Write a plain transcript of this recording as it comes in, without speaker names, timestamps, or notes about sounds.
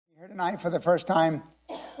Here tonight for the first time,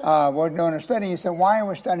 we're doing a study. You said, why are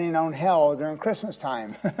we studying on hell during Christmas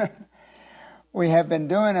time? We have been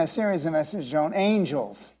doing a series of messages on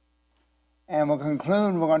angels. And we'll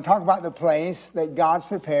conclude, we're going to talk about the place that God's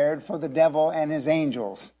prepared for the devil and his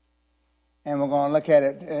angels. And we're going to look at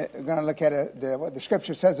it, what the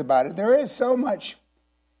scripture says about it. There is so much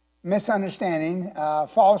misunderstanding,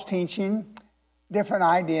 false teaching, different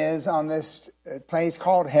ideas on this place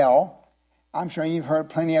called hell. I'm sure you've heard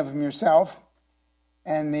plenty of them yourself.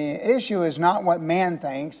 And the issue is not what man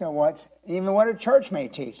thinks or even what a church may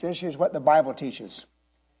teach. The issue is what the Bible teaches.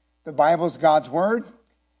 The Bible's God's word,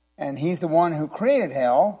 and he's the one who created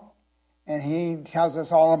hell, and he tells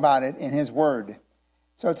us all about it in his word.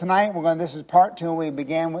 So tonight, this is part 2. We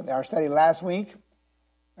began with our study last week.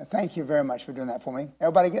 Thank you very much for doing that for me.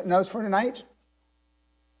 Everybody get notes for tonight?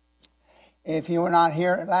 If you were not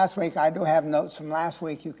here last week, I do have notes from last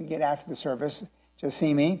week you can get after the service. Just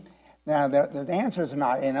see me. Now, the answers are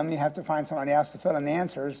not in them. You have to find somebody else to fill in the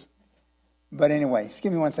answers. But anyway, just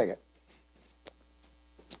give me 1 second.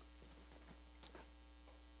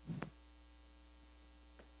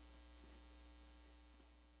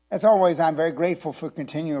 As always, I'm very grateful for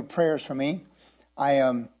continual prayers for me.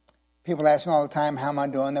 People ask me all the time, how am I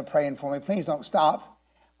doing? They're praying for me. Please don't stop.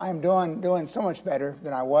 I'm doing so much better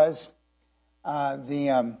than I was. I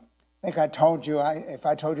think I told you, if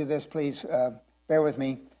I told you this, please bear with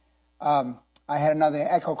me. I had another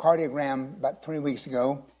echocardiogram about 3 weeks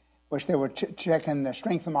ago, which they were checking the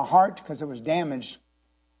strength of my heart because it was damaged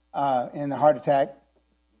in the heart attack.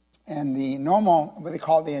 And the normal, what they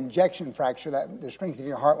call the injection fracture, that the strength of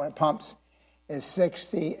your heart when it pumps, is 6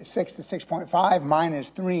 to 6.5. Mine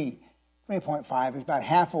is 3.5. It's about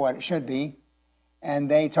half of what it should be.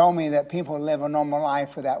 And they told me that people live a normal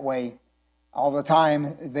life for that way all the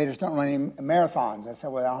time. They just don't run any marathons. I said,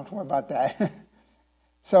 well, I don't have to worry about that.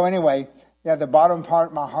 So anyway, the bottom part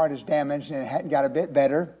of my heart is damaged, and it hadn't got a bit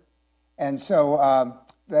better. And so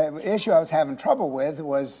the issue I was having trouble with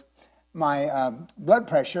was my blood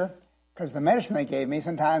pressure, because the medicine they gave me,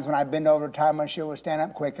 sometimes when I bend over to tie my shoe or stand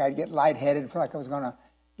up quick, I'd get lightheaded, feel like I was going to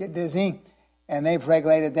get dizzy. And they've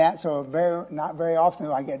regulated that, so not very often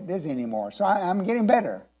do I get dizzy anymore. So I'm getting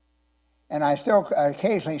better. And I still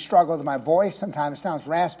occasionally struggle with my voice. Sometimes it sounds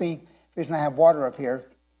raspy. The reason I have water up here.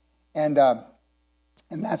 And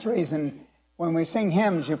that's the reason when we sing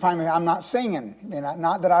hymns, you find me, I'm not singing.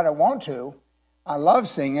 Not that I don't want to. I love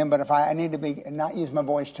singing, but if I need to not use my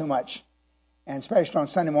voice too much. And especially on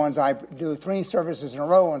Sunday mornings, I do 3 services in a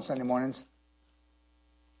row on Sunday mornings.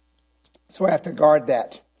 So I have to guard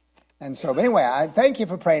that. And so, but anyway, I thank you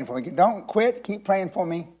for praying for me. Don't quit. Keep praying for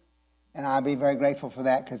me. And I'll be very grateful for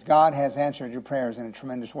that because God has answered your prayers in a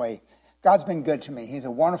tremendous way. God's been good to me. He's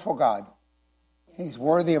a wonderful God. He's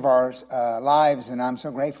worthy of our lives, and I'm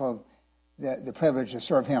so grateful the privilege to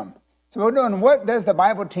serve him. So we're doing What Does the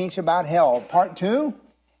Bible Teach About Hell, Part 2.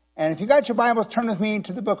 And if you got your Bibles, turn with me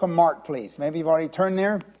to the book of Mark, please. Maybe you've already turned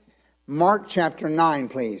there. Mark chapter 9,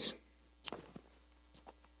 please.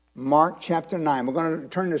 Mark chapter 9. We're going to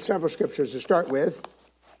turn to several scriptures to start with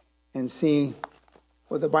and see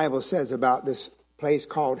what the Bible says about this place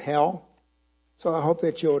called hell. So I hope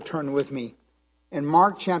that you'll turn with me. In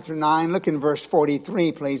Mark chapter 9, look in verse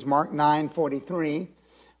 43, please. Mark 9:43.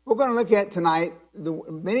 We're going to look at tonight the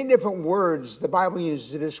many different words the Bible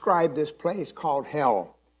uses to describe this place called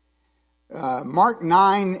hell. Mark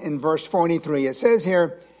 9 in verse 43. It says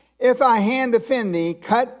here, if thy hand offend thee,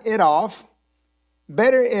 cut it off.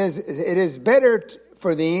 It is better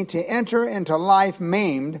for thee to enter into life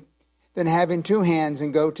maimed than having 2 hands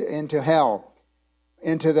and go into hell,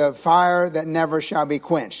 into the fire that never shall be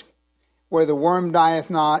quenched, where the worm dieth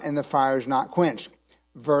not and the fire is not quenched.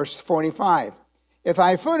 Verse 45. If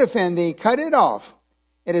thy foot offend thee, cut it off.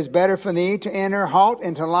 It is better for thee to enter halt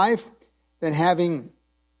into life than having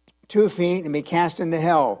 2 feet and be cast into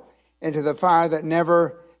hell, into the fire that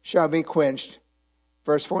never shall be quenched.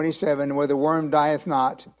 Verse 47, where the worm dieth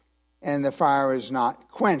not and the fire is not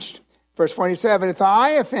quenched. Verse 47, if thy eye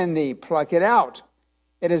offend thee, pluck it out.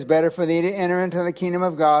 It is better for thee to enter into the kingdom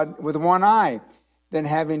of God with 1 eye than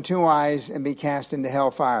having 2 eyes and be cast into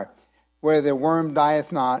hellfire, where the worm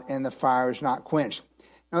dieth not and the fire is not quenched.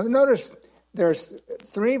 Now notice there's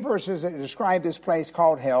 3 verses that describe this place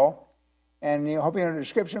called hell. And you hope you know the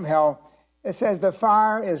description of hell. It says the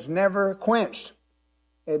fire is never quenched.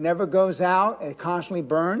 It never goes out. It constantly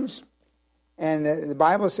burns. And the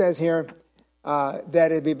Bible says here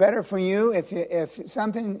that it'd be better for you if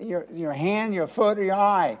something, your hand, your foot, or your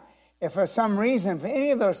eye, if for some reason, for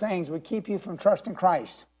any of those things would keep you from trusting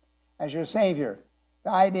Christ as your Savior,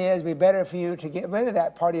 the idea is it'd be better for you to get rid of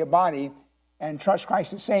that part of your body and trust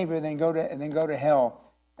Christ as Savior than go to hell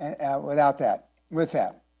with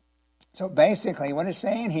that. So basically, what it's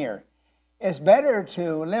saying here, it's better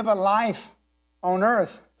to live a life on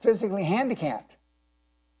earth physically handicapped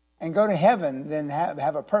and go to heaven than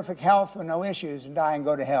have a perfect health with no issues and die and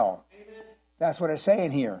go to hell. Amen. That's what it's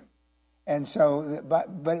saying here. And so,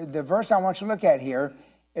 but the verse I want you to look at here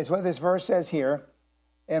is what this verse says here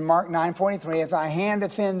in Mark 9:43. If thy hand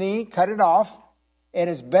offend thee, cut it off. It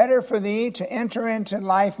is better for thee to enter into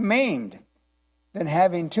life maimed than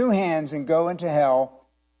having two hands and go into hell,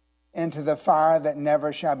 into the fire that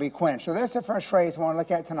never shall be quenched. So that's the first phrase I want to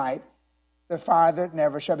look at tonight, the fire that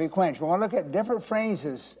never shall be quenched. We want to look at different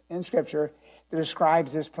phrases in Scripture that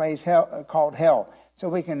describes this place called hell, so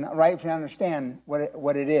we can rightfully understand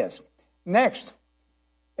what it is. Next,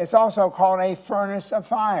 it's also called a furnace of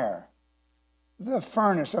fire. The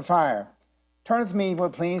furnace of fire. Turn with me,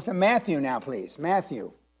 please, to Matthew now, please.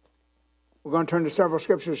 Matthew. We're going to turn to several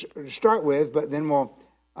scriptures to start with, but then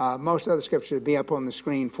most of the scriptures will be up on the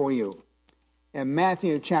screen for you. In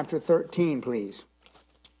Matthew chapter 13, please.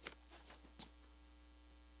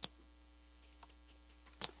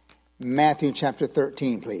 Matthew chapter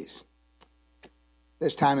 13, please.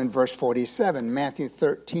 This time in verse 47. Matthew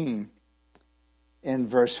 13 in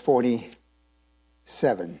verse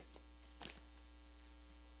 47.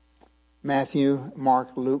 Matthew,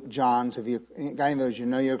 Mark, Luke, John. So if you got any of those, you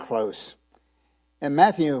know you're close. In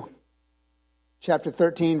Matthew chapter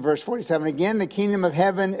 13, verse 47, again, the kingdom of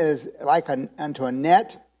heaven is like unto a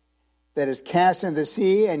net that is cast into the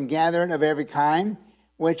sea and gathered of every kind,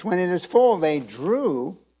 which when it is full, they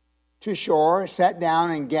drew to shore, sat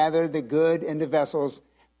down and gathered the good into vessels,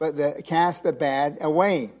 but cast the bad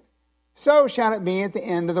away. So shall it be at the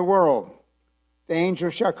end of the world. The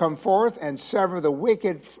angels shall come forth and sever the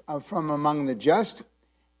wicked from among the just,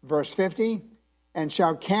 verse 50, and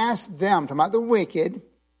shall cast them, talking about the wicked,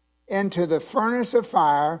 into the furnace of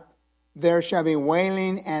fire. There shall be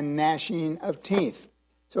wailing and gnashing of teeth.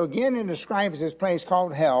 So again, it describes this place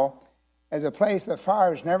called hell as a place the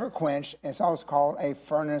fire is never quenched. It's also called a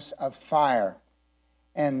furnace of fire.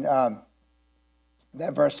 And that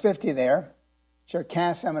verse 50 there, shall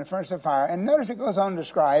cast them in a furnace of fire. And notice it goes on to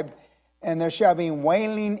describe, and there shall be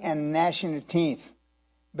wailing and gnashing of teeth.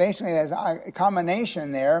 Basically, there's a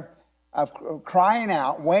combination there of crying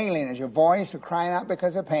out, wailing is your voice of crying out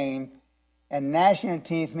because of pain, and gnashing of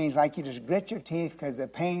teeth means like you just grit your teeth because the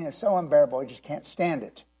pain is so unbearable, you just can't stand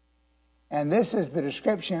it. And this is the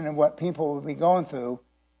description of what people will be going through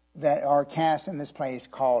that are cast in this place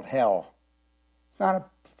called hell. It's not a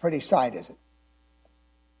pretty sight, is it?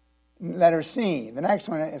 Letter C, the next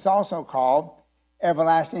one is also called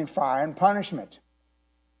everlasting fire and punishment.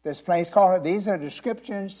 This place called, these are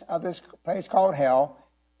descriptions of this place called hell,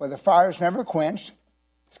 where the fire is never quenched.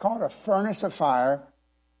 It's called a furnace of fire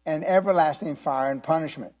and everlasting fire and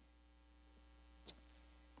punishment.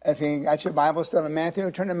 If you got your Bible still in Matthew,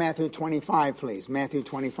 turn to Matthew 25, please. Matthew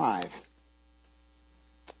 25.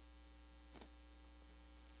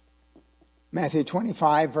 Matthew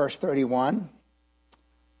 25, verse 31.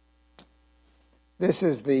 This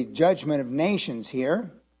is the judgment of nations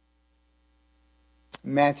here.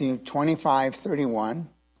 Matthew 25, 31.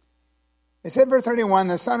 It said, verse 31,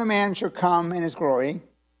 the Son of Man shall come in his glory,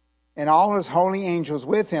 and all his holy angels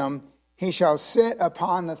with him. He shall sit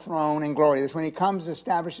upon the throne in glory. This is when he comes to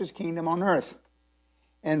establish his kingdom on earth.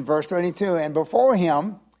 And verse 32, and before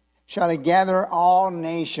him shall he gather all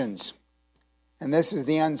nations. And this is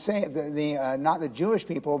the unsaved, not the Jewish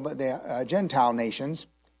people, but the Gentile nations.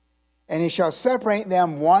 And he shall separate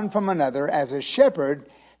them one from another, as a shepherd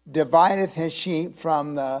divideth his sheep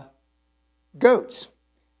from the goats.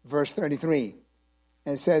 Verse 33.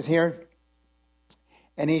 And it says here,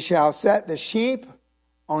 and he shall set the sheep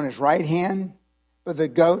on his right hand, but the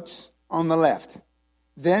goats on the left.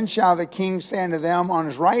 Then shall the king say unto them on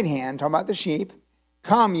his right hand, talking about the sheep,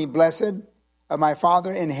 come, ye blessed of my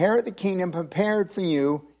Father, inherit the kingdom prepared for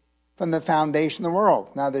you from the foundation of the world.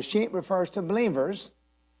 Now the sheep refers to believers.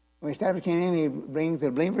 When we establish the kingdom, he brings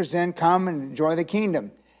the believers in, come and enjoy the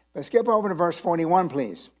kingdom. But skip over to verse 41,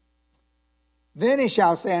 please. Then he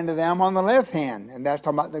shall say unto them on the left hand, and that's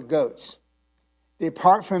talking about the goats,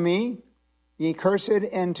 depart from me, ye cursed,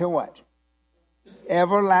 into what?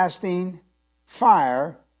 Everlasting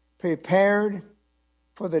fire, prepared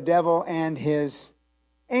for the devil and his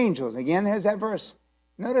angels. Again, there's that verse.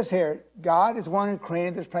 Notice here, God is one who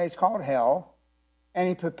created this place called hell, and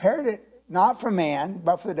he prepared it not for man,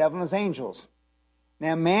 but for the devil and his angels.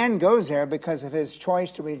 Now, man goes there because of his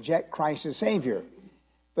choice to reject Christ as Savior.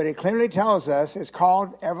 But it clearly tells us it's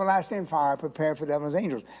called everlasting fire, prepared for the devil and his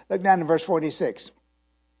angels. Look down to verse 46.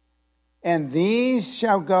 And these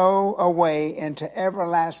shall go away into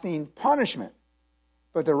everlasting punishment,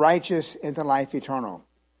 but the righteous into life eternal.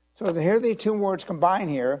 So here the two words combine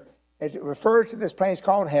here. It refers to this place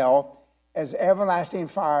called hell as everlasting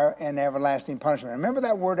fire and everlasting punishment. Remember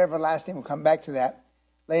that word everlasting, we'll come back to that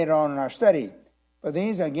later on in our study. But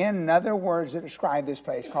these, again, other words that describe this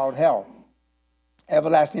place called hell.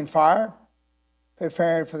 Everlasting fire,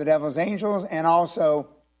 prepared for the devil's angels, and also,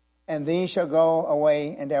 and these shall go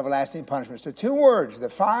away into everlasting punishment. So two words, the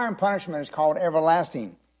fire and punishment is called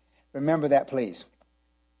everlasting. Remember that, please.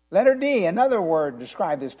 Letter D, another word to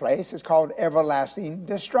describe this place is called everlasting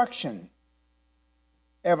destruction.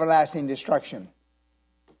 Everlasting destruction.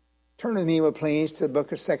 Turn with me, please, to the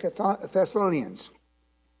book of 2 Thessalonians.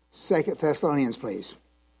 2 Thessalonians, please.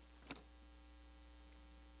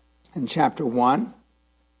 In chapter 1,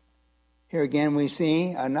 here again we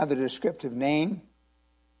see another descriptive name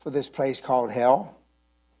for this place called hell.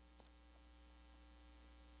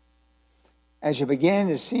 As you begin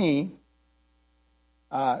to see,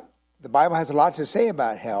 the Bible has a lot to say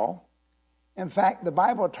about hell. In fact, the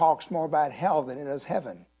Bible talks more about hell than it does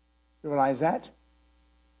heaven. You realize that?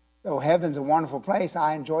 Though heaven's a wonderful place,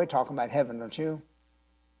 I enjoy talking about heaven, don't you?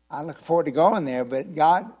 I look forward to going there, but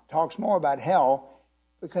God talks more about hell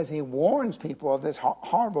because he warns people of this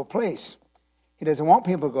horrible place. He doesn't want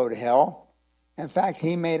people to go to hell. In fact,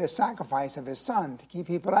 he made a sacrifice of his son to keep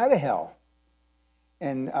people out of hell.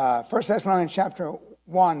 In 1 Thessalonians chapter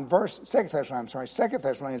 1, 2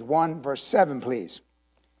 Thessalonians 1, verse 7, please.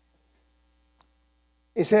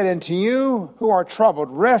 He said, "And to you who are troubled,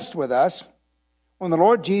 rest with us when the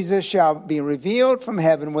Lord Jesus shall be revealed from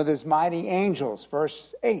heaven with his mighty angels."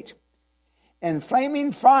 Verse 8. "And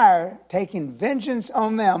flaming fire, taking vengeance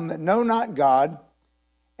on them that know not God,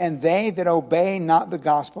 and they that obey not the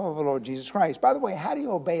gospel of the Lord Jesus Christ." By the way, how do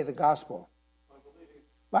you obey the gospel?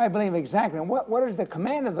 By believing, exactly. And what is the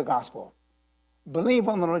command of the gospel? Believe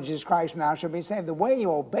on the Lord Jesus Christ and thou shalt be saved. The way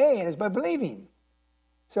you obey it is by believing.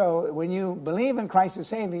 So when you believe in Christ as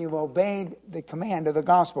Savior, you've obeyed the command of the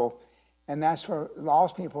gospel. And that's for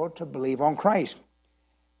lost people to believe on Christ.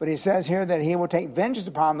 But he says here that he will take vengeance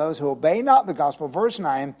upon those who obey not the gospel. Verse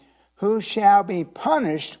 9, "who shall be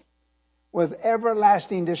punished with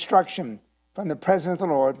everlasting destruction from the presence of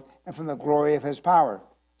the Lord and from the glory of his power."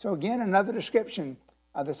 So again, another description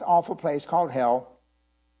of this awful place called hell,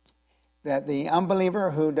 that the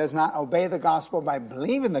unbeliever who does not obey the gospel by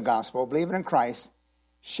believing the gospel, believing in Christ,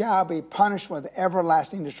 shall be punished with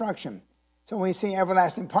everlasting destruction. So we see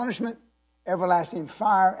everlasting punishment, everlasting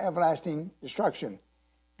fire, everlasting destruction.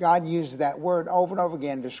 God uses that word over and over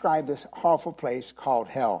again to describe this awful place called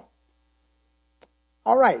hell.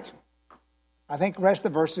 All right. I think the rest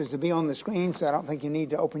of the verses will be on the screen, so I don't think you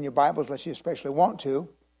need to open your Bibles unless you especially want to.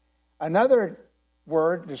 Another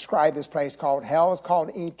word to describe this place called hell is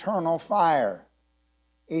called eternal fire.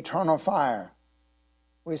 Eternal fire.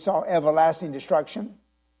 We saw everlasting destruction,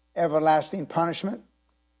 everlasting punishment,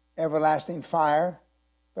 everlasting fire,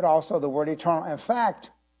 but also the word eternal. In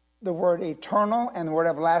fact, the word eternal and the word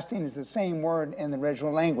everlasting is the same word in the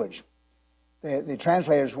original language. The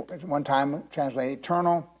translators one time translate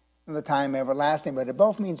eternal, another time everlasting, but it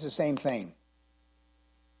both means the same thing.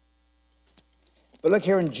 But look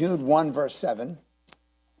here in Jude 1, verse 7.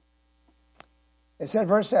 It said,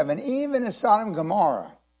 verse 7, "Even as Sodom and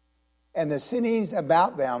Gomorrah and the cities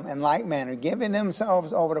about them in like manner, giving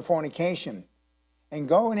themselves over to fornication and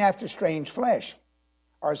going after strange flesh,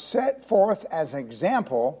 are set forth as an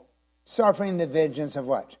example, suffering the vengeance of"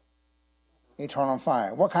 what? Eternal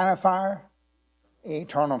fire. What kind of fire?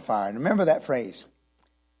 Eternal fire. Remember that phrase.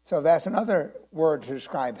 So that's another word to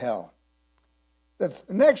describe hell. The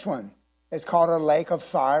next one is called a lake of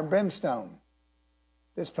fire and brimstone.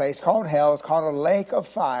 This place called hell is called a lake of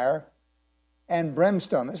fire and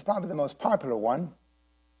brimstone. This is probably the most popular one.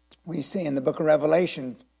 We see in the book of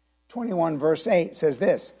Revelation 21, verse 8, says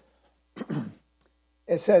this.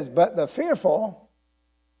 It says, "But the fearful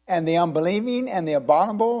and the unbelieving and the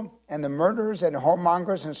abominable and the murderers and the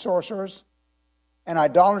whoremongers and sorcerers and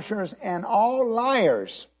idolaters and all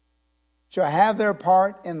liars shall have their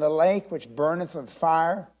part in the lake which burneth with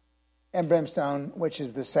fire and brimstone, which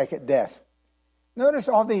is the second death." Notice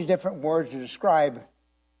all these different words to describe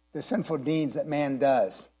the sinful deeds that man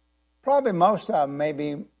does. Probably most of them may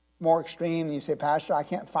be more extreme. You say, "Pastor, I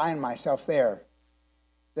can't find myself there."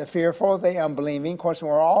 The fearful, the unbelieving. Of course,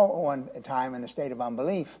 we're all one time in a state of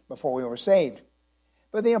unbelief before we were saved.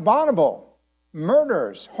 But the abominable,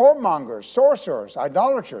 murderers, whoremongers, sorcerers,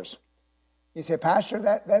 idolaters. You say, "Pastor,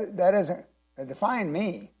 that doesn't define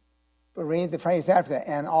me." But read the phrase after that.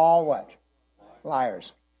 And all what?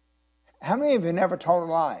 Liars. How many of you never told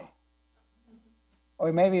a lie?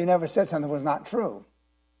 Or maybe you never said something that was not true.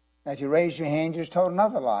 Now, if you raised your hand, you just told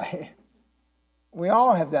another lie. We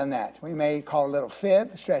all have done that. We may call a little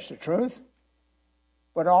fib, stretch the truth,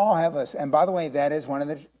 but all have us. And by the way, that is one of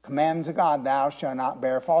the commandments of God, thou shalt not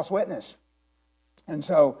bear false witness. And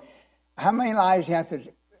so, how many lies do you have to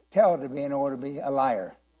tell to be in order to be a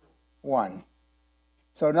liar? One.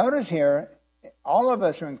 So notice here, all of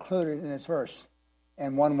us are included in this verse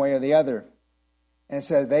in one way or the other. And it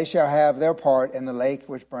says, they shall have their part in the lake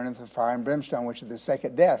which burneth with fire and brimstone, which is the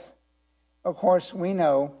second death. Of course, we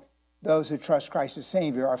know those who trust Christ as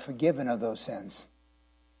Savior are forgiven of those sins.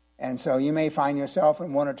 And so you may find yourself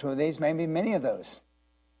in one or two of these, maybe many of those.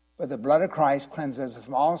 But the blood of Christ cleanses us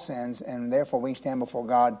from all sins, and therefore we stand before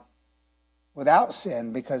God without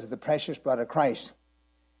sin because of the precious blood of Christ.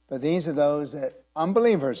 But these are those that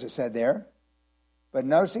unbelievers, it said there. But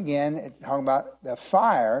notice again, it's talking about the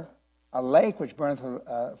fire, a lake which burneth with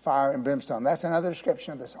fire and brimstone. That's another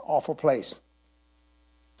description of this awful place.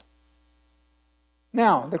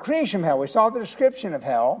 Now, the creation of hell. We saw the description of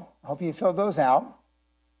hell. I hope you filled those out.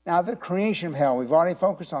 Now, the creation of hell. We've already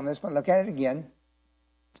focused on this, but look at it again.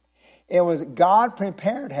 It was God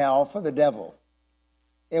prepared hell for the devil.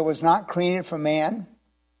 It was not created for man.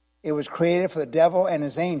 It was created for the devil and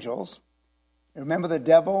his angels. Remember, the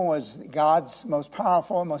devil was God's most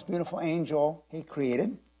powerful, most beautiful angel he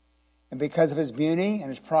created. And because of his beauty and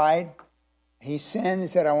his pride, he sinned and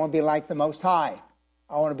said, I want to be like the Most High.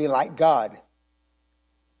 I want to be like God.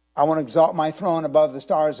 I want to exalt my throne above the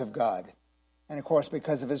stars of God. And of course,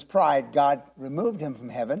 because of his pride, God removed him from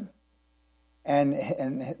heaven.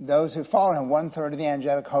 And those who followed him, 1/3 of the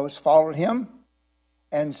angelic host followed him.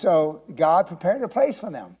 And so God prepared a place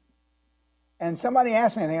for them. And somebody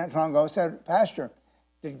asked me, I think not long ago, said, Pastor,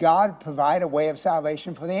 did God provide a way of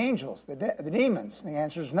salvation for the angels, the demons? And the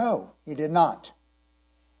answer is no, he did not.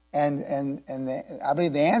 And I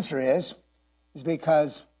believe the answer is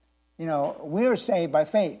because, we are saved by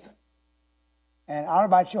faith. And I don't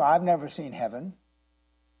know about you, I've never seen heaven.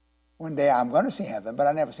 One day I'm going to see heaven, but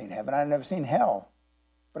I've never seen heaven. I've never seen hell.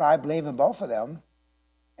 But I believe in both of them.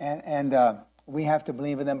 And we have to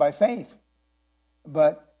believe in them by faith.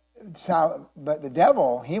 But the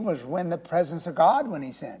devil, he was in the presence of God when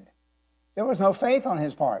he sinned. There was no faith on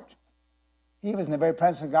his part. He was in the very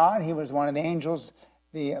presence of God. He was one of the angels,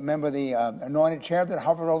 the anointed cherub that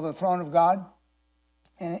hovered over the throne of God,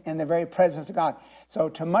 in the very presence of God. So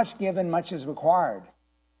to much given, much is required.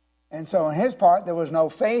 And so on his part, there was no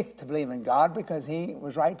faith to believe in God because he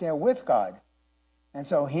was right there with God. And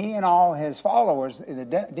so he and all his followers,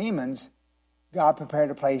 the demons, God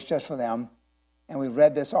prepared a place just for them. And we've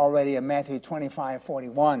read this already in Matthew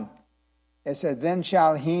 25:41. It said, then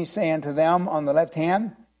shall he say unto them on the left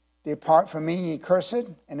hand, depart from me, ye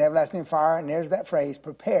cursed, and everlasting fire. And there's that phrase,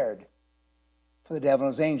 prepared for the devil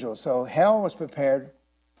and his angels. So hell was prepared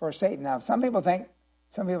for Satan. Now, some people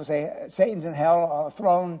say Satan's in hell,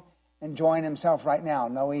 thrown, enjoying himself right now.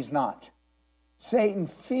 No, he's not. Satan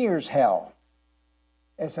fears hell.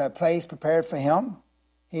 It's a place prepared for him.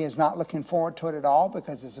 He is not looking forward to it at all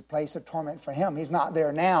because it's a place of torment for him. He's not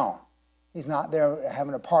there now. He's not there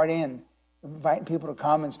having a party and inviting people to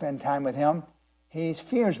come and spend time with him. He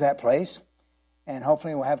fears that place. And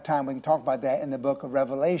hopefully we'll have time. We can talk about that in the book of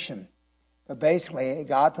Revelation. But basically,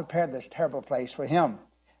 God prepared this terrible place for him.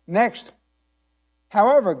 Next,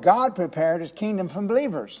 however, God prepared his kingdom for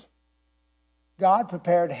believers. God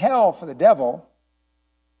prepared hell for the devil.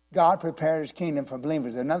 God prepared his kingdom for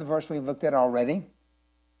believers. Another verse we've looked at already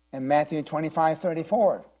in Matthew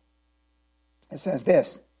 25:34. It says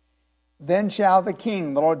this, then shall the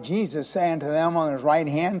King, the Lord Jesus, say unto them on his right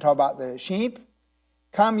hand, talk about the sheep,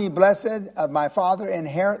 come ye blessed of my Father,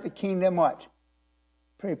 inherit the kingdom what?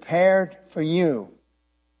 Prepared for you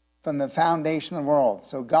from the foundation of the world.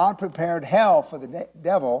 So God prepared hell for the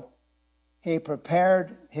devil. He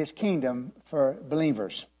prepared his kingdom for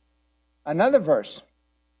believers. Another verse,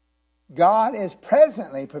 God is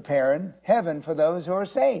presently preparing heaven for those who are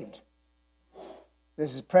saved.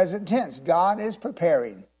 This is present tense. God is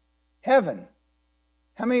preparing heaven.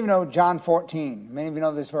 How many of you know John 14? Many of you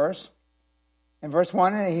know this verse. In verse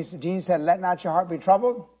 1, Jesus said, let not your heart be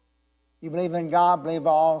troubled. You believe in God, believe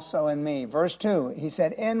also in me. Verse 2, he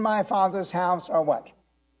said, in my Father's house are what?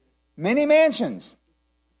 Many mansions.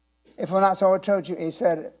 If it were not so, I told you. He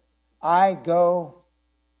said, I go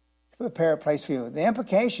to prepare a place for you. The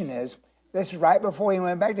implication is, this is right before he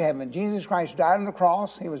went back to heaven. Jesus Christ died on the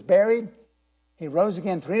cross. He was buried. He rose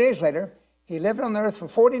again 3 days later. He lived on the earth for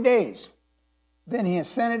 40 days. Then he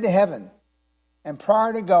ascended to heaven. And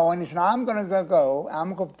prior to going, he said, I'm going to go.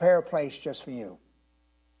 I'm going to prepare a place just for you.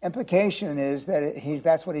 Implication is that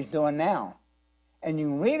that's what he's doing now. And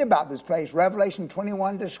you read about this place. Revelation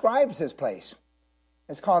 21 describes this place.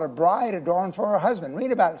 It's called a bride adorned for her husband.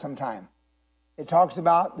 Read about it sometime. It talks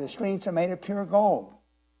about the streets are made of pure gold.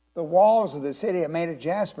 The walls of the city are made of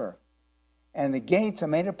jasper. And the gates are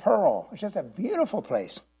made of pearl. It's just a beautiful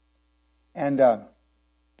place. And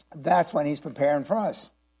that's what he's preparing for us.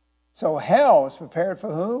 So hell is prepared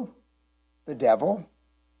for who? The devil.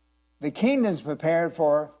 The kingdom's prepared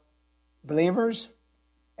for believers.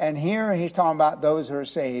 And here he's talking about those who are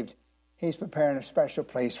saved. He's preparing a special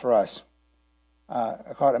place for us.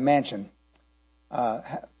 Called a mansion. By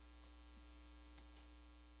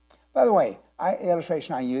the way,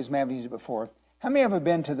 illustration I use, may I've used it before. How many have ever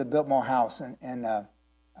been to the Biltmore House in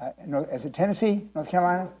is it Tennessee? North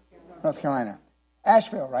Carolina? North Carolina.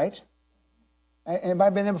 Asheville, right?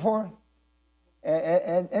 Anybody been there before?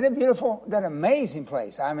 Isn't it beautiful? That amazing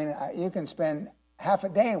place. I mean, you can spend half a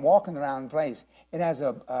day walking around the place. It has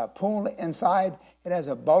a pool inside. It has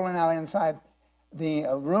a bowling alley inside. The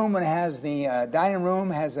room it has the dining room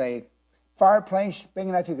has a fireplace big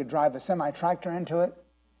enough you could drive a semi-tractor into it.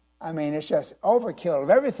 I mean, it's just overkill of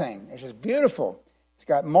everything. It's just beautiful. It's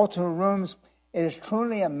got multiple rooms. It is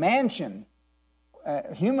truly a mansion,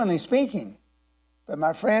 humanly speaking. But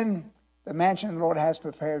my friend, the mansion the Lord has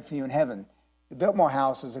prepared for you in heaven. The Biltmore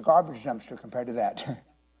House is a garbage dumpster compared to that.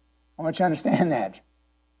 I want you to understand that.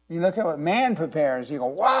 You look at what man prepares, you go,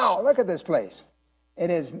 wow, look at this place. It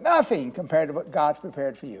is nothing compared to what God's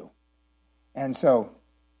prepared for you. And so,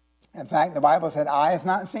 in fact, the Bible said, eye hath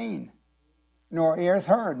not seen, nor ear hath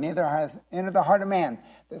heard, neither hath entered the heart of man,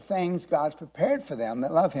 the things God's prepared for them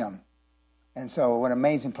that love him. And so, what an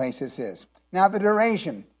amazing place this is. Now, the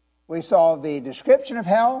duration. We saw the description of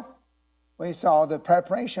hell. We saw the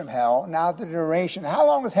preparation of hell. Now, the duration. How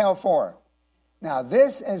long is hell for? Now,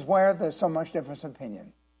 this is where there's so much difference of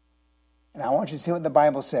opinion. And I want you to see what the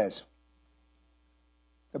Bible says.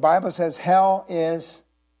 The Bible says hell is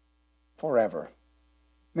forever.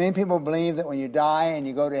 Many people believe that when you die and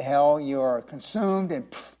you go to hell, you are consumed and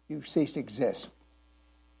you cease to exist.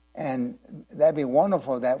 And that'd be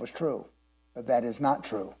wonderful if that was true. But that is not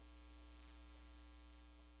true.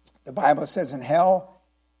 The Bible says in hell,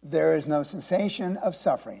 there is no cessation of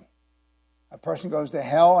suffering. A person goes to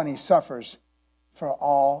hell and he suffers for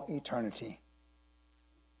all eternity.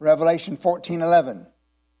 Revelation 14:11.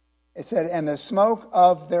 It said, and the smoke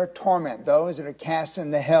of their torment, those that are cast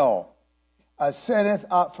into hell, ascendeth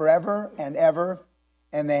up forever and ever,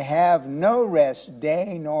 and they have no rest,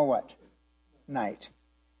 day nor what? Night.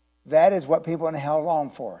 That is what people in hell long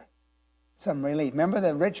for. Some relief. Remember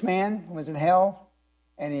the rich man who was in hell?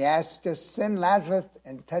 And he asked, just send Lazarus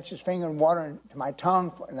and touch his finger in water into my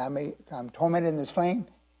tongue, and I'm tormented in this flame.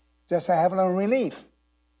 Just so I have a little relief.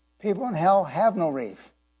 People in hell have no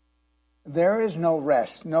relief. There is no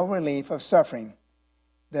rest, no relief of suffering.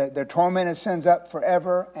 Their torment ascends up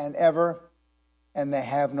forever and ever, and they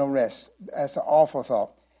have no rest. That's an awful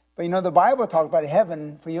thought. But you know, the Bible talks about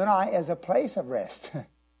heaven for you and I as a place of rest.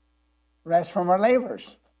 Rest from our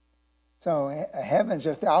labors. So heaven's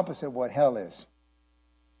just the opposite of what hell is.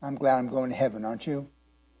 I'm glad I'm going to heaven, aren't you?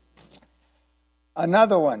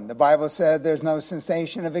 Another one, the Bible said there's no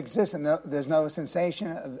sensation of existence. There's no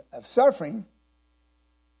sensation of suffering.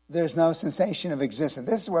 There's no sensation of existence.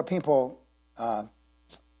 This is where people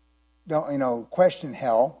don't, question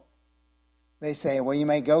hell. They say, well, you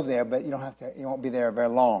may go there, but you won't be there very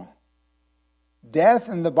long. Death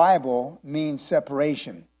in the Bible means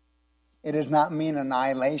separation. It does not mean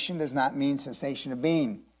annihilation, does not mean cessation of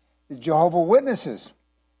being. The Jehovah's Witnesses,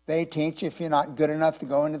 they teach if you're not good enough to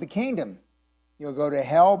go into the kingdom, you'll go to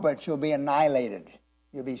hell, but you'll be annihilated.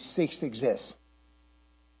 You'll be ceased to exist.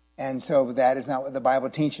 And so that is not what the Bible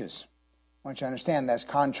teaches. I want you to understand that's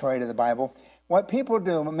contrary to the Bible. What people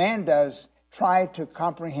do, what man does, try to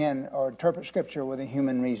comprehend or interpret Scripture with a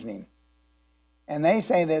human reasoning. And they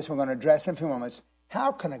say this, we're going to address in a few moments.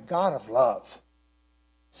 How can a God of love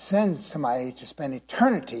send somebody to spend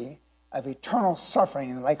eternity of eternal suffering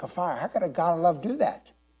in the lake of fire? How could a God of love do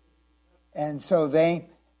that? And so they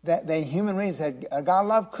human reason said a God of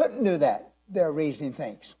love couldn't do that. Their reasoning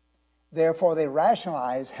thinks. Therefore, they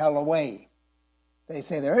rationalize hell away. They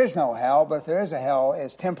say there is no hell, but if there is a hell,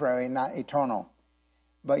 it's temporary, not eternal.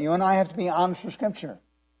 But you and I have to be honest with Scripture.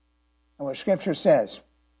 And what Scripture says.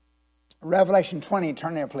 Revelation 20,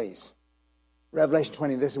 turn there, please. Revelation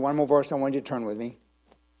 20, this is one more verse I want you to turn with me.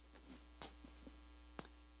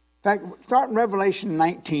 In fact, start in Revelation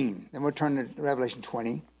 19, then we'll turn to Revelation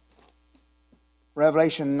 20.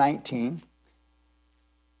 Revelation 19.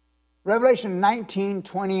 Revelation 19,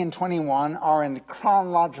 20, and 21 are in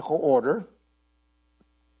chronological order.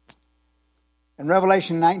 And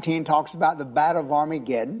Revelation 19 talks about the Battle of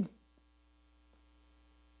Armageddon.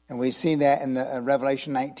 And we see that in the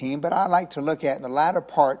Revelation 19. But I like to look at the latter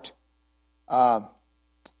part of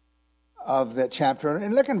that chapter.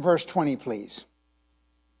 And look in verse 20, please.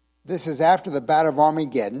 This is after the Battle of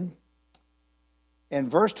Armageddon. In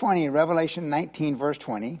verse 20, Revelation 19, verse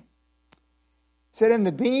 20, it said, "And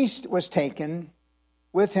the beast was taken,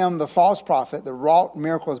 with him the false prophet, that wrought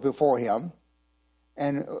miracles before him,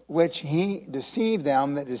 and which he deceived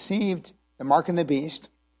them that deceived the mark of the beast,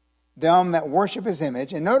 them that worship his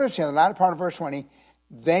image." And notice here, the latter part of verse 20,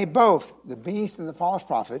 they both, the beast and the false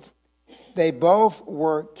prophet, they both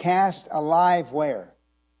were cast alive where?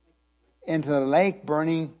 Into the lake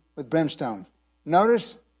burning with brimstone.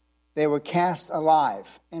 Notice they were cast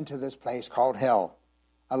alive into this place called hell,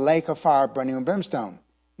 a lake of fire burning with brimstone.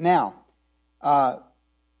 Now,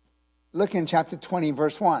 look in chapter 20,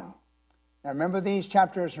 verse 1. Now remember these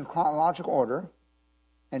chapters in chronological order.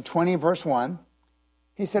 In 20, verse 1,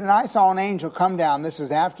 he said, "And I saw an angel come down." This is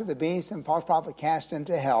after the beast and false prophet cast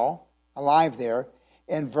into hell, alive there.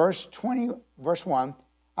 In verse 20, verse 1,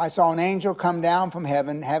 "I saw an angel come down from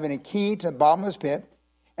heaven, having a key to the bottomless pit,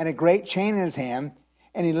 and a great chain in his hand.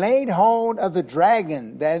 And he laid hold of the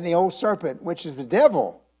dragon, that the old serpent, which is the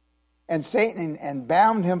devil, and Satan, and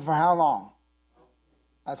bound him for how long?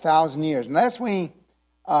 1,000 years. Unless we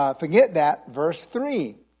forget that, verse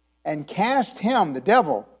 3, "And cast him," the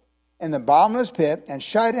devil, "in the bottomless pit, and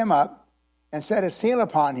shut him up, and set a seal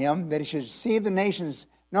upon him, that he should deceive the nations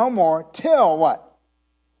no more, till" what?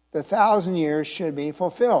 "The 1,000 years should be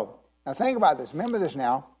fulfilled." Now think about this. Remember this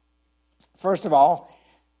now. First of all,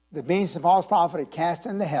 the beast and false prophet are cast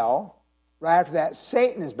into hell. Right after that,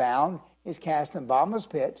 Satan is bound. He's cast in the bottomless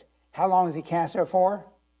pit. How long is he cast there for?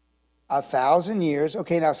 1,000 years.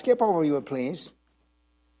 Okay, now skip over, you would please.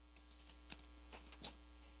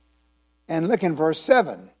 And look in verse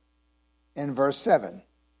 7. In verse 7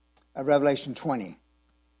 of Revelation 20.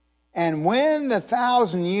 "And when the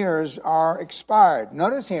 1,000 years are expired,"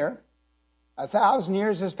 notice here, 1,000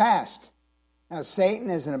 years has passed. Now Satan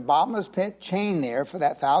is in a bottomless pit, chained there for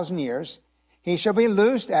that 1,000 years. "He shall be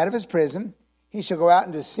loosed out of his prison. He shall go out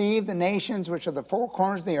and deceive the nations which are the four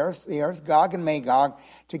corners of the earth, Gog and Magog,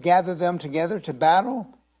 to gather them together to battle,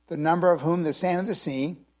 the number of whom the sand of the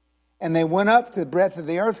sea. And they went up to the breadth of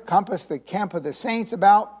the earth, compassed the camp of the saints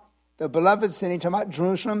about the beloved city," talking about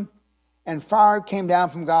Jerusalem, "and fire came down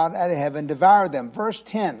from God out of heaven, devoured them." Verse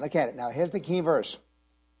 10, look at it now. Here's the key verse.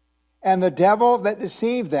 "And the devil that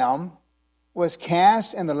deceived them was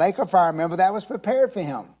cast in the lake of fire." Remember, that was prepared for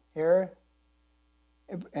him here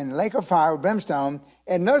in the lake of fire with brimstone.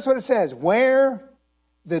 And notice what it says, "where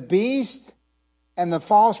the beast and the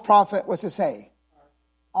false prophet," what's it say?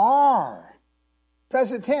 "Are."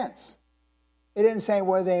 Present tense. It didn't say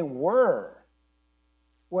where they were,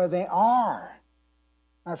 where they are.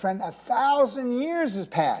 My friend, 1,000 years has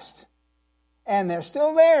passed, and they're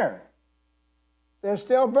still there. They're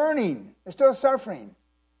still burning. They're still suffering.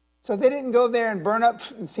 So they didn't go there and burn up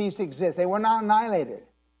and cease to exist. They were not annihilated.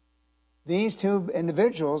 These two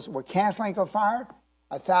individuals were cast in the lake of fire.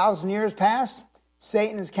 1,000 years passed.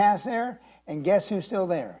 Satan is cast there. And guess who's still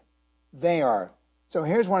there? They are. So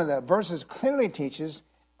here's one of the verses clearly teaches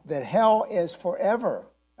that hell is forever.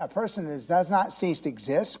 A person does not cease to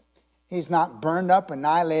exist. He's not burned up,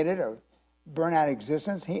 annihilated, or burned out of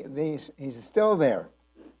existence. He's still there.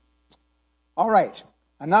 All right,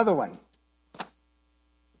 another one.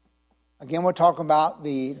 Again, we're talking about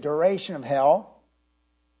the duration of hell.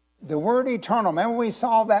 The word eternal. Remember we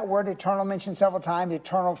saw that word eternal mentioned several times.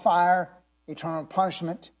 Eternal fire, eternal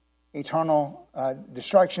punishment, eternal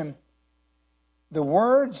destruction. The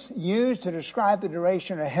words used to describe the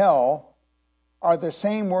duration of hell are the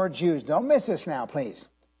same words used. Don't miss this now, please.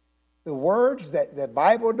 The words that the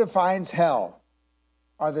Bible defines hell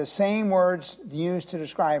are the same words used to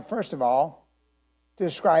describe, first of all, to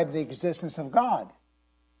describe the existence of God.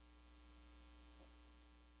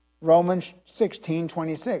 Romans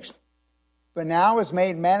 16:26. "But now is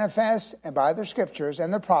made manifest by the scriptures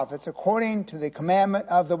and the prophets according to the commandment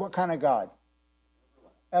of the" what kind of God?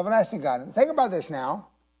 Everlasting God. And think about this now.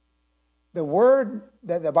 The word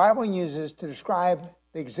that the Bible uses to describe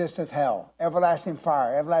the existence of hell, everlasting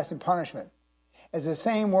fire, everlasting punishment, is the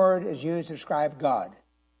same word as used to describe God.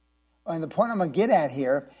 And the point I'm going to get at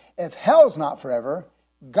here, if hell's not forever,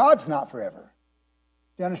 God's not forever.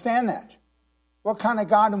 Do you understand that? What kind of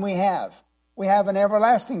God do we have? We have an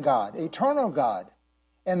everlasting God, eternal God.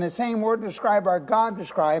 And the same word to describe our God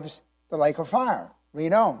describes the lake of fire.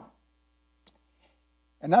 Read on.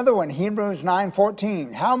 Another one, Hebrews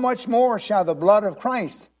 9:14. "How much more shall the blood of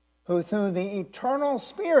Christ, who through the eternal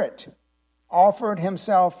Spirit offered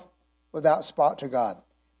himself without spot to God.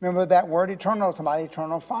 Remember that word eternal is about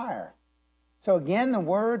eternal fire. So again, the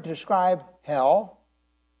word describe hell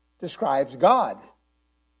describes God.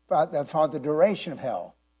 For the duration of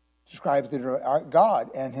hell describes God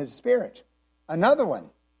and his Spirit. Another one,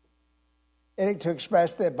 to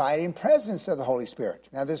express the abiding presence of the Holy Spirit.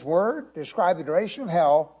 Now this word, describe the duration of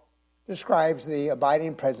hell, describes the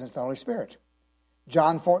abiding presence of the Holy Spirit.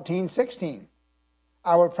 John 14:16.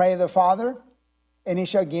 I will pray the Father, and he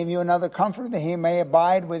shall give you another comforter, that he may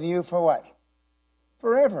abide with you for what?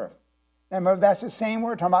 Forever. Now remember, that's the same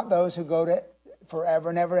word talking about those who go to forever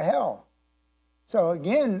and ever to hell. So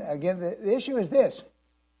again, the issue is this.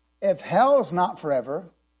 If hell is not forever,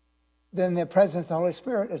 then the presence of the Holy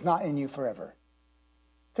Spirit is not in you forever.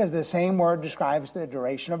 Because the same word describes the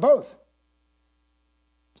duration of both.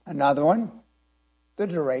 Another one, the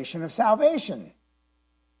duration of salvation.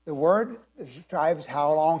 The word describes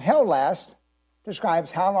how long hell lasts,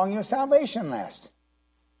 describes how long your salvation lasts.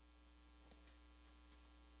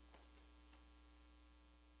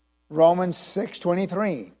 Romans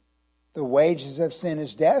 6:23. The wages of sin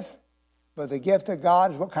is death, but the gift of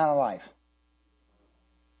God is what kind of life?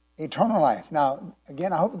 Eternal life. Now,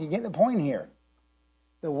 again, I hope you get the point here.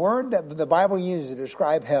 The word that the Bible uses to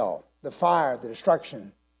describe hell, the fire, the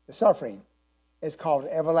destruction, the suffering, is called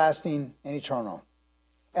everlasting and eternal.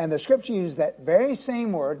 And the Scripture uses that very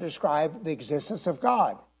same word to describe the existence of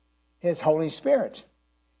God, his Holy Spirit,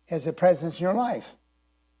 his presence in your life,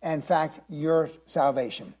 and in fact, your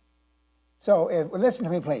salvation. So, listen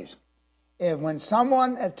to me, please. When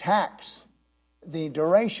someone attacks the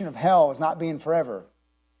duration of hell as not being forever,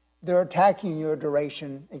 they're attacking your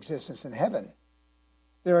duration existence in heaven.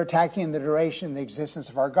 They're attacking the duration, the existence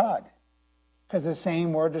of our God. Because the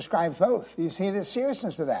same word describes both. You see the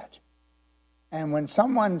seriousness of that. And when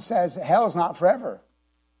someone says hell's not forever,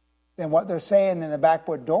 then what they're saying in the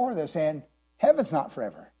backward door, they're saying heaven's not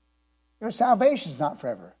forever. Your salvation's not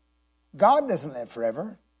forever. God doesn't live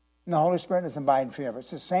forever. And the Holy Spirit doesn't abide forever.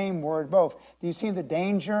 It's the same word both. Do you see the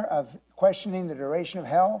danger of questioning the duration of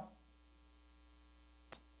hell?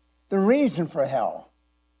 The reason for hell.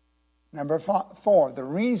 Number 4, the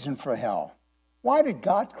reason for hell. Why did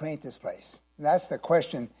God create this place? And that's the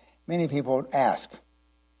question many people ask.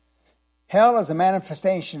 Hell is a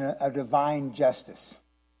manifestation of divine justice.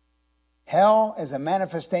 Hell is a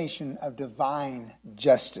manifestation of divine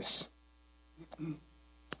justice.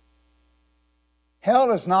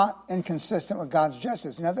 Hell is not inconsistent with God's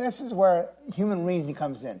justice. Now, this is where human reasoning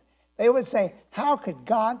comes in. They would say, how could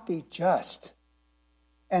God be just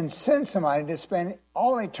and send somebody to spend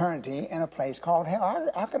all eternity in a place called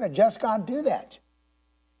hell? How could a just God do that?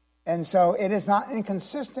 And so it is not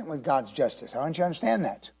inconsistent with God's justice. I want you to understand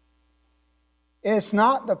that. It's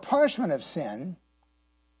not the punishment of sin,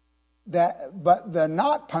 but the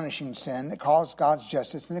not punishing sin that calls God's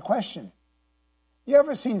justice into question. You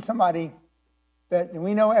ever seen somebody that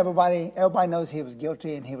we know everybody knows he was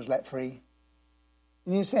guilty and he was let free?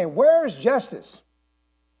 And you say, where's justice?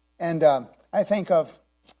 And I think of,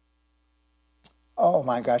 oh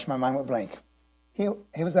my gosh, my mind went blank. He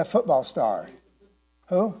was a football star.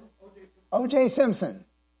 Who? O.J. Simpson.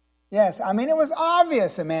 Yes, I mean, it was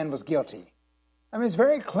obvious the man was guilty. I mean, it's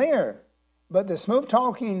very clear. But the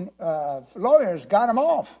smooth-talking lawyers got him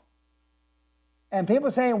off. And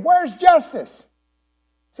people saying, where's justice?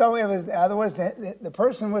 So it was, in other words, the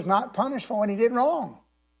person was not punished for what he did wrong.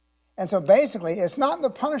 And so basically, it's not the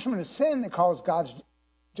punishment of sin that calls God's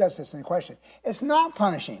justice into question. It's not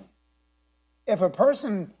punishing. If a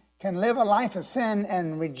person can live a life of sin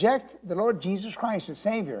and reject the Lord Jesus Christ as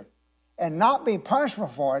Savior and not be punished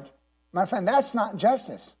for it, my friend, that's not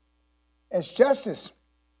justice. It's justice.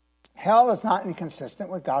 Hell is not inconsistent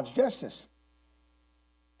with God's justice.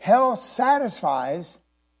 Hell satisfies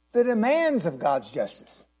the demands of God's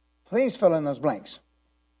justice. Please fill in those blanks.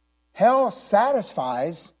 Hell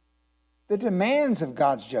satisfies the demands of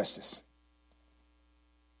God's justice.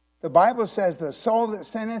 The Bible says, the soul that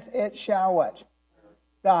sinneth, it shall what?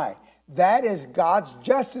 Die. That is God's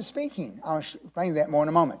justice speaking. I'll explain that more in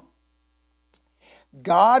a moment.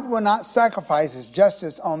 God will not sacrifice his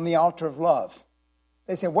justice on the altar of love.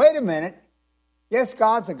 They say, wait a minute. Yes,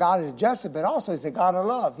 God's a God of justice, but also he's a God of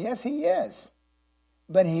love. Yes, he is.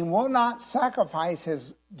 But he will not sacrifice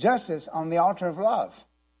his justice on the altar of love.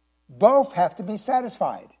 Both have to be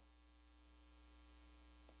satisfied.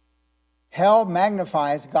 Hell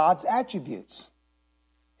magnifies God's attributes.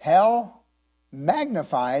 Hell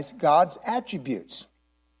magnifies God's attributes.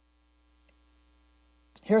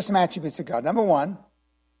 Here are some attributes of God. Number 1,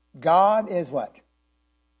 God is what?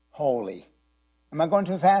 Holy. Am I going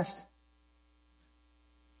too fast?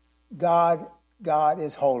 God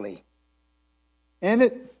is holy.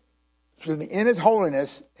 In His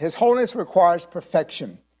holiness requires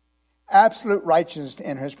perfection, absolute righteousness to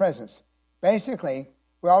enter His presence. Basically,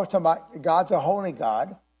 we always talk about God's a holy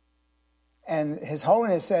God, and His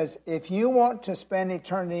holiness says, if you want to spend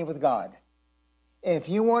eternity with God, if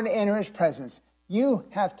you want to enter His presence, you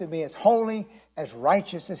have to be as holy, as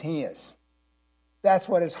righteous as He is. That's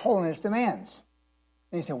what His holiness demands.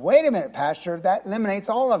 And you say, wait a minute, Pastor, that eliminates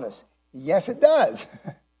all of us. Yes, it does.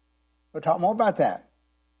 We'll talk more about that.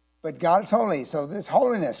 But God is holy, so this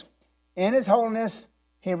holiness, in His holiness,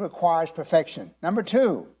 He requires perfection. Number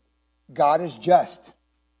 2, God is just.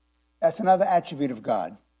 That's another attribute of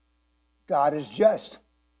God. God is just.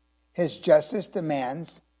 His justice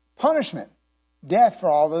demands punishment, death for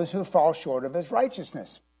all those who fall short of His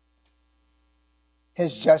righteousness.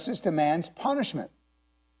 His justice demands punishment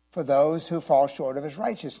for those who fall short of His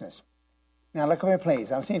righteousness. Now look at me,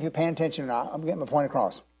 please. I'm seeing if you're paying attention or not. I'm getting my point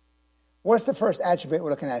across. What's the first attribute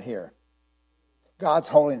we're looking at here? God's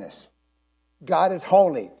holiness. God is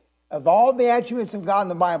holy. Of all the attributes of God in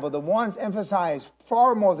the Bible, the ones emphasized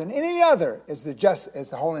far more than any other is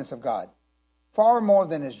the holiness of God. Far more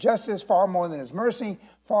than His justice, far more than His mercy,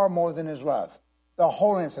 far more than His love. The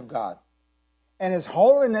holiness of God. And His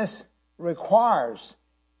holiness requires,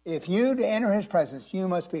 if you to enter His presence, you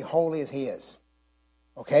must be holy as He is.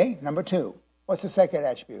 Okay? Number 2. What's the second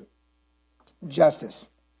attribute? Justice.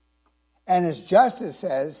 And His justice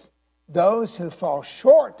says, those who fall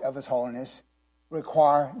short of His holiness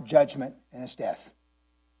require judgment and His death.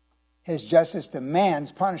 His justice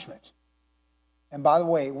demands punishment. And by the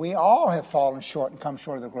way, we all have fallen short and come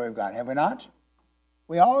short of the glory of God, have we not?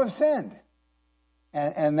 We all have sinned.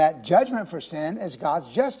 And that judgment for sin is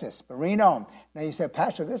God's justice. But read on. Now you say,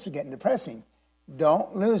 Pastor, this is getting depressing.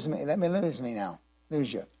 Don't lose me. Let me lose me now.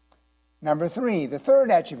 Lose you. Number 3, the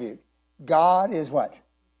third attribute. God is what?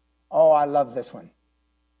 Oh, I love this one.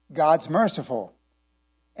 God's merciful.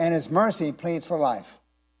 And His mercy pleads for life.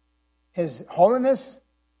 His holiness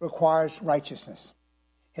requires righteousness.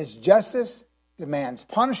 His justice demands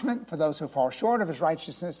punishment for those who fall short of His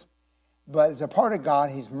righteousness. But as a part of God,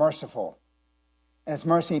 He's merciful. And His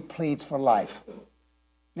mercy pleads for life.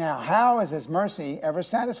 Now, how is His mercy ever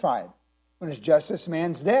satisfied? When His justice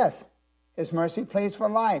demands death, His mercy pleads for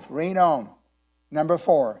life. Read on. Number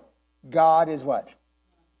 4, God is what?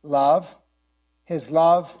 Love. His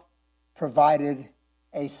love provided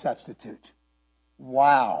a substitute.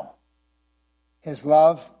 Wow. His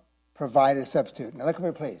love provided a substitute. Now look at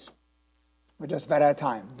me, please. We're just about out of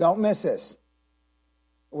time. Don't miss this.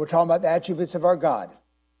 We're talking about the attributes of our God.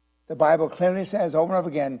 The Bible clearly says over and over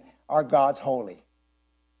again, our God's holy.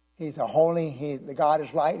 He's a holy, the God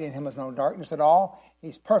is light, in Him is no darkness at all.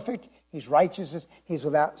 He's perfect, He's righteous, He's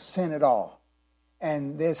without sin at all.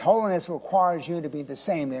 And this holiness requires you to be the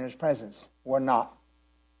same in His presence. We're not.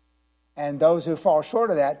 And those who fall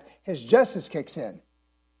short of that, His justice kicks in.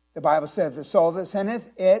 The Bible says, the soul that sinneth,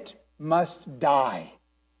 it must die.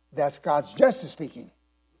 That's God's justice speaking.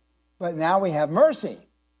 But now we have mercy.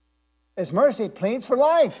 His mercy pleads for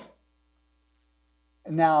life.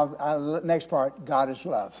 And now, next part, God is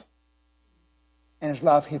love. And His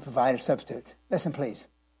love, He provided a substitute. Listen, please.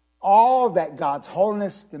 All that God's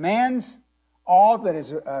holiness demands, all that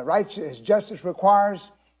His righteous, His justice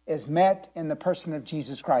requires, is met in the person of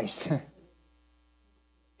Jesus Christ.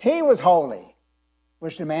 He was holy,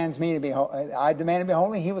 which demands me to be holy. I demand to be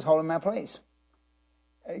holy. He was holy in my place.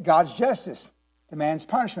 God's justice demands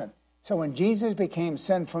punishment. So when Jesus became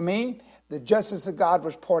sin for me, the justice of God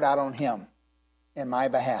was poured out on Him in my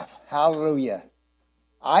behalf. Hallelujah.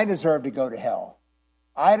 I deserve to go to hell.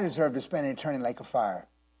 I deserve to spend an eternity in the lake of fire.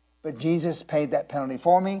 But Jesus paid that penalty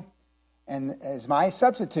for me. And as my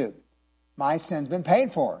substitute, my sin's been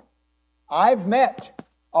paid for. I've met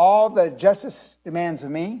all the justice demands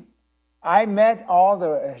of me. I met all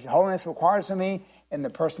the holiness requires of me in the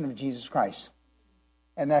person of Jesus Christ.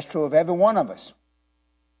 And that's true of every one of us.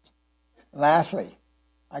 Lastly,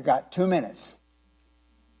 I got 2 minutes.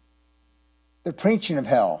 The preaching of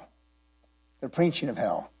hell. The preaching of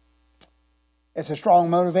hell. It's a strong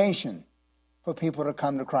motivation for people to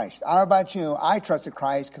come to Christ. I don't know about you, I trusted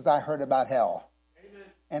Christ because I heard about hell. Amen.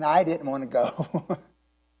 And I didn't want to go.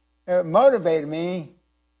 It motivated me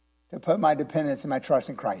to put my dependence and my trust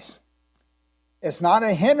in Christ. It's not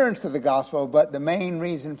a hindrance to the gospel, but the main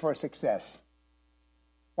reason for success.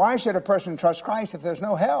 Why should a person trust Christ if there's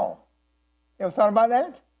no hell? You ever thought about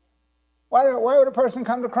that? Why would a person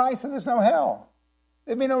come to Christ if there's no hell?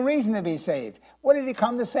 There'd be no reason to be saved. What did He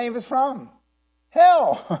come to save us from?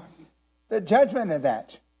 Hell. The judgment of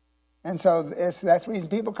that. And so that's the reason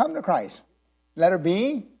people come to Christ. Letter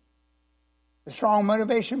B, The strong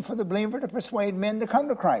motivation for the believer to persuade men to come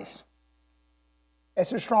to Christ.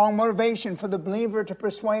 It's a strong motivation for the believer to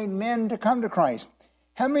persuade men to come to Christ.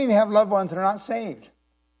 How many of you have loved ones that are not saved?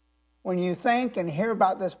 When you think and hear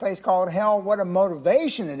about this place called hell, what a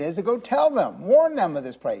motivation it is to go tell them, warn them of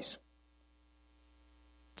this place.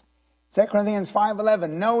 2 Corinthians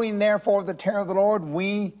 5:11, knowing therefore the terror of the Lord,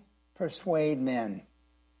 we persuade men.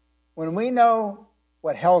 When we know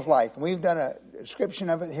what hell's like, and we've done a description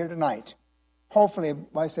of it here tonight, hopefully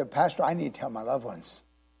I said, Pastor, I need to tell my loved ones.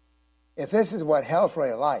 If this is what hell's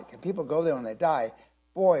really like, and people go there when they die,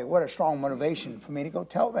 boy, what a strong motivation for me to go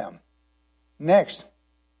tell them. Next,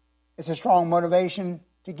 it's a strong motivation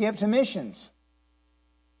to give to missions.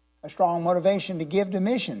 A strong motivation to give to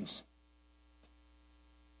missions.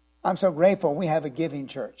 I'm so grateful we have a giving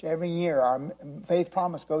church. Every year our faith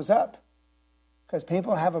promise goes up because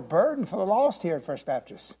people have a burden for the lost here at First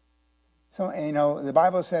Baptist. So, the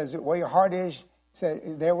Bible says where your heart is,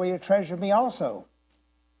 there will your treasure be also.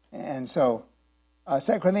 And so,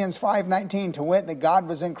 2 Corinthians 5:19, to wit that God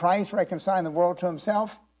was in Christ reconciling the world to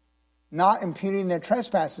himself, not imputing their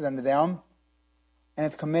trespasses unto them, and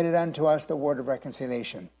hath committed unto us the word of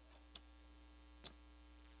reconciliation.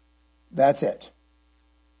 That's it.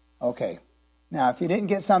 Okay. Now, if you didn't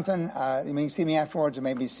get something, you may see me afterwards, or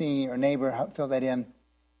maybe see your neighbor fill that in.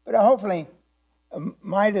 But hopefully,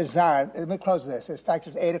 my desire, let me close with this. In fact,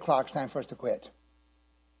 it's 8 o'clock, it's time for us to quit.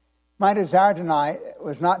 My desire tonight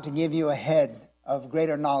was not to give you a head of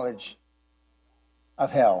greater knowledge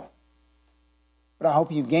of hell. But I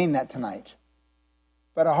hope you gained that tonight.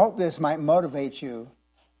 But I hope this might motivate you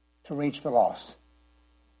to reach the lost.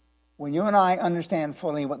 When you and I understand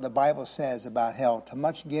fully what the Bible says about hell, to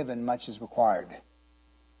much given, much is required.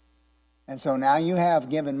 And so now you have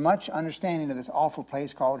given much understanding of this awful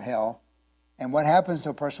place called hell, and what happens to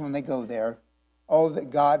a person when they go there. Oh, that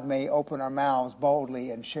God may open our mouths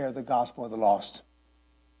boldly and share the gospel of the lost.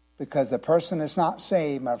 Because the person that's not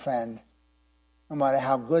saved, my friend, no matter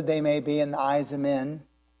how good they may be in the eyes of men,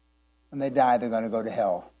 when they die, they're going to go to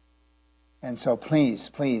hell. And so please,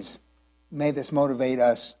 may this motivate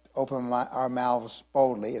us to open our mouths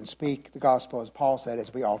boldly and speak the gospel as Paul said,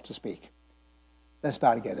 as we ought to speak. Let's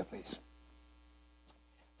bow together, please.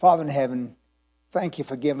 Father in heaven, thank you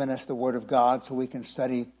for giving us the Word of God so we can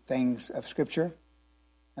study things of Scripture.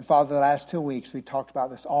 And Father, the last 2 weeks we talked about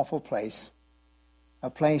this awful place, a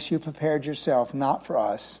place you prepared yourself not for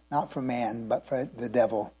us, not for man, but for the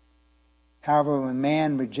devil. However, when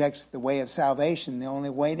man rejects the way of salvation, the only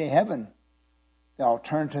way to heaven, the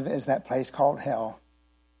alternative is that place called hell.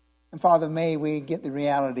 And Father, may we get the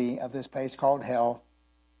reality of this place called hell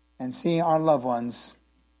and see our loved ones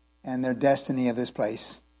and their destiny of this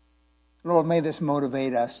place. Lord, may this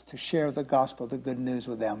motivate us to share the gospel, the good news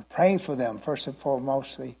with them. Pray for them, first and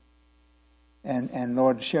foremostly. And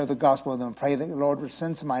Lord, share the gospel with them. Pray that the Lord would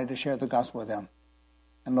send somebody to share the gospel with them.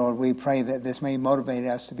 And Lord, we pray that this may motivate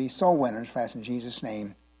us to be soul winners, fast in Jesus'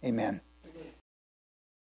 name. Amen.